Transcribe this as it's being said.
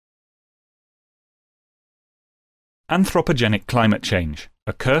Anthropogenic climate change,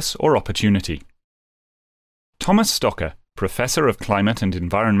 a curse or opportunity? Thomas Stocker, Professor of Climate and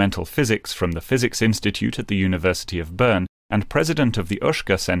Environmental Physics from the Physics Institute at the University of Bern and President of the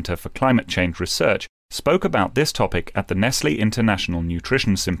Ushka Center for Climate Change Research, spoke about this topic at the Nestlé International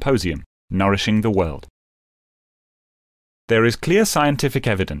Nutrition Symposium, Nourishing the World. There is clear scientific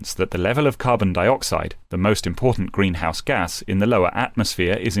evidence that the level of carbon dioxide, the most important greenhouse gas, in the lower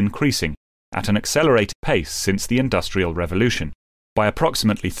atmosphere is increasing at an accelerated pace since the Industrial Revolution, by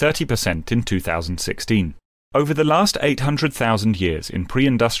approximately 30% in 2016. Over the last 800,000 years in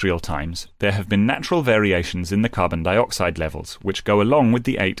pre-industrial times, there have been natural variations in the carbon dioxide levels, which go along with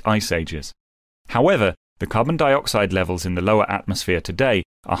the 8 ice ages. However, the carbon dioxide levels in the lower atmosphere today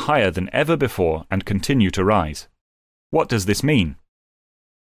are higher than ever before and continue to rise. What does this mean?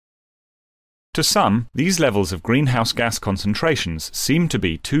 To some, these levels of greenhouse gas concentrations seem to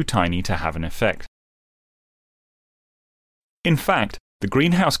be too tiny to have an effect. In fact, the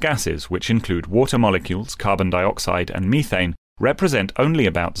greenhouse gases, which include water molecules, carbon dioxide and methane, represent only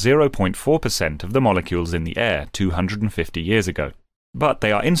about 0.4% of the molecules in the air 250 years ago. But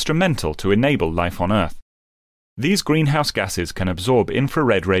they are instrumental to enable life on Earth. These greenhouse gases can absorb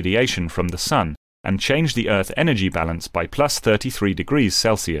infrared radiation from the Sun and change the Earth energy balance by plus 33 degrees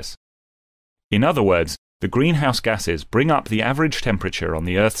Celsius. In other words, the greenhouse gases bring up the average temperature on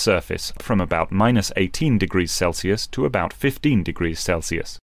the Earth's surface from about minus 18 degrees Celsius to about 15 degrees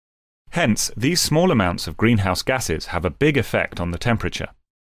Celsius. Hence, these small amounts of greenhouse gases have a big effect on the temperature.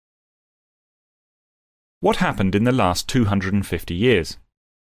 What happened in the last 250 years?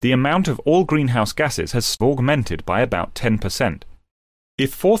 The amount of all greenhouse gases has augmented by about 10%.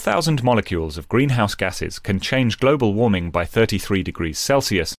 If 4,000 molecules of greenhouse gases can change global warming by 33 degrees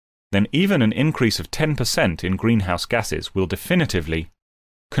Celsius, then even an increase of 10% in greenhouse gases will definitively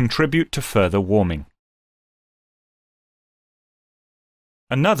contribute to further warming.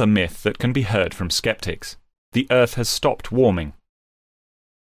 Another myth that can be heard from skeptics: the Earth has stopped warming.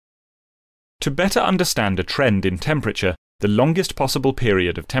 To better understand a trend in temperature, the longest possible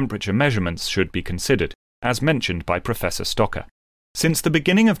period of temperature measurements should be considered, as mentioned by Professor Stocker. Since the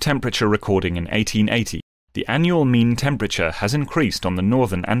beginning of temperature recording in 1880, the annual mean temperature has increased on the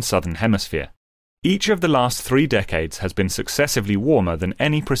northern and southern hemisphere. Each of the last 3 decades has been successively warmer than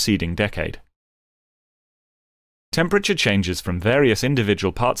any preceding decade. Temperature changes from various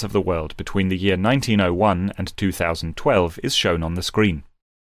individual parts of the world between the year 1901 and 2012 is shown on the screen.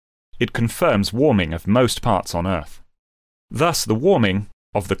 It confirms warming of most parts on Earth. Thus, the warming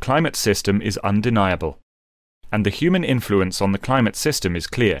of the climate system is undeniable, and the human influence on the climate system is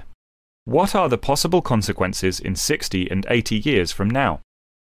clear. What are the possible consequences in 60 and 80 years from now?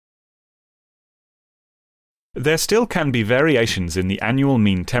 There still can be variations in the annual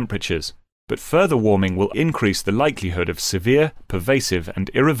mean temperatures, but further warming will increase the likelihood of severe, pervasive and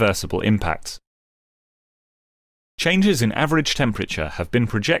irreversible impacts. Changes in average temperature have been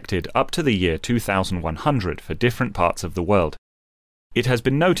projected up to the year 2100 for different parts of the world. It has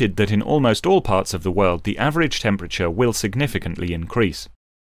been noted that in almost all parts of the world the average temperature will significantly increase.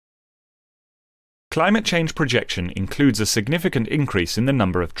 Climate change projection includes a significant increase in the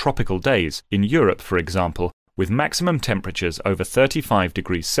number of tropical days, in Europe for example, with maximum temperatures over 35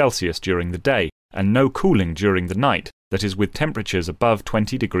 degrees Celsius during the day and no cooling during the night, that is with temperatures above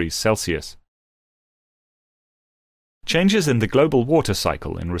 20 degrees Celsius. Changes in the global water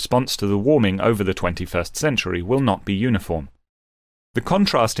cycle in response to the warming over the 21st century will not be uniform. The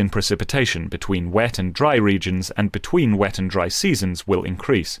contrast in precipitation between wet and dry regions and between wet and dry seasons will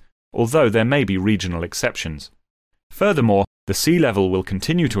increase, although there may be regional exceptions. Furthermore, the sea level will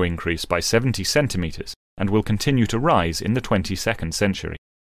continue to increase by 70 centimeters and will continue to rise in the 22nd century.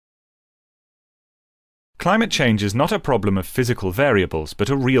 Climate change is not a problem of physical variables, but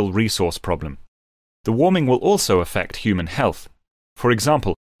a real resource problem. The warming will also affect human health. For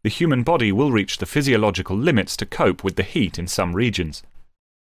example, the human body will reach the physiological limits to cope with the heat in some regions.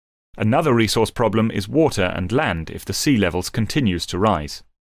 Another resource problem is water and land if the sea levels continues to rise.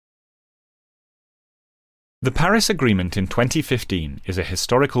 The Paris Agreement in 2015 is a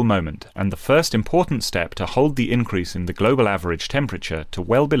historical moment and the first important step to hold the increase in the global average temperature to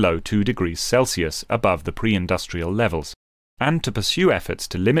well below 2 degrees Celsius above the pre-industrial levels, and to pursue efforts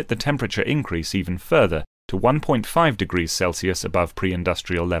to limit the temperature increase even further to 1.5 degrees Celsius above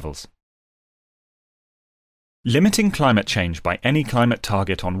pre-industrial levels. Limiting climate change by any climate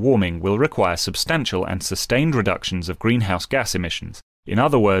target on warming will require substantial and sustained reductions of greenhouse gas emissions, in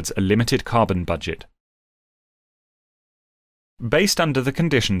other words, a limited carbon budget. Based under the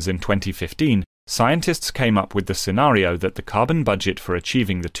conditions in 2015, scientists came up with the scenario that the carbon budget for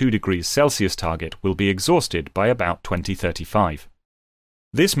achieving the 2 degrees Celsius target will be exhausted by about 2035.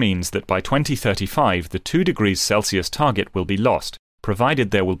 This means that by 2035 the 2 degrees Celsius target will be lost,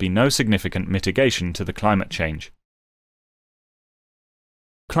 provided there will be no significant mitigation to the climate change.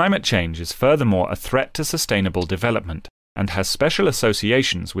 Climate change is furthermore a threat to sustainable development and has special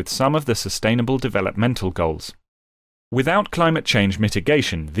associations with some of the Sustainable Developmental Goals. Without climate change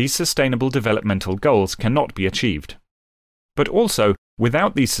mitigation, these sustainable developmental goals cannot be achieved. But also,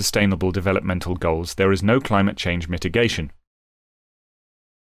 without these sustainable developmental goals, there is no climate change mitigation.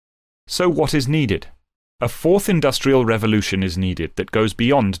 So what is needed? A fourth industrial revolution is needed that goes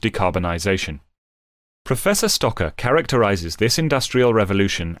beyond decarbonization. Professor Stocker characterizes this industrial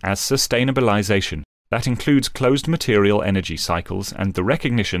revolution as sustainabilization that includes closed material energy cycles and the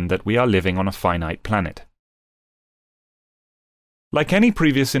recognition that we are living on a finite planet. Like any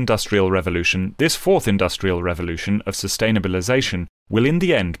previous industrial revolution, this fourth industrial revolution of sustainabilization will in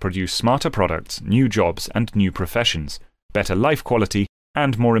the end produce smarter products, new jobs and new professions, better life quality,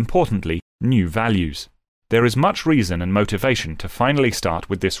 and more importantly, new values. There is much reason and motivation to finally start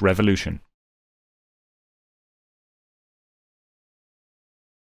with this revolution.